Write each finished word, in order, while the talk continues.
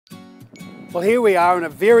Well, here we are on a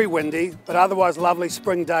very windy but otherwise lovely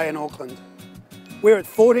spring day in Auckland. We're at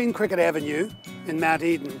 14 Cricket Avenue in Mount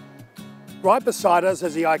Eden. Right beside us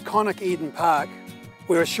is the iconic Eden Park.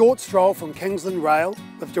 We're a short stroll from Kingsland Rail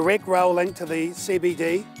with direct rail link to the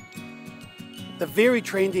CBD. The very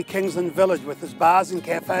trendy Kingsland Village with its bars and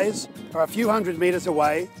cafes are a few hundred metres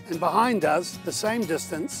away, and behind us, the same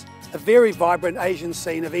distance, the very vibrant Asian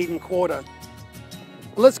scene of Eden Quarter.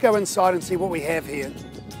 Well, let's go inside and see what we have here.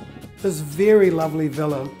 This very lovely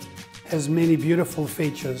villa has many beautiful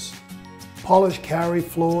features. Polished kauri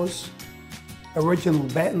floors, original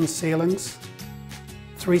batten ceilings,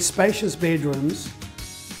 3 spacious bedrooms.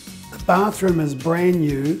 The bathroom is brand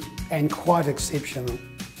new and quite exceptional.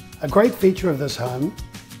 A great feature of this home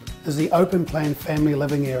is the open plan family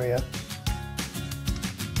living area.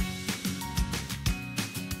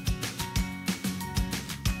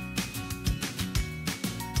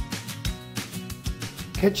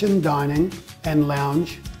 Kitchen, dining and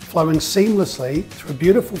lounge flowing seamlessly through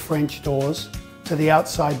beautiful French doors to the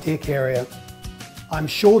outside deck area. I'm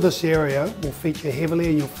sure this area will feature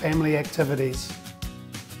heavily in your family activities.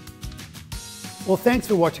 Well, thanks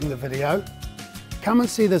for watching the video. Come and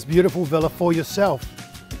see this beautiful villa for yourself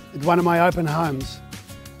at one of my open homes.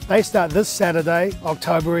 They start this Saturday,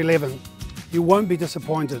 October 11. You won't be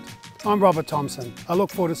disappointed. I'm Thompson. I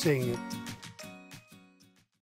look forward to seeing you.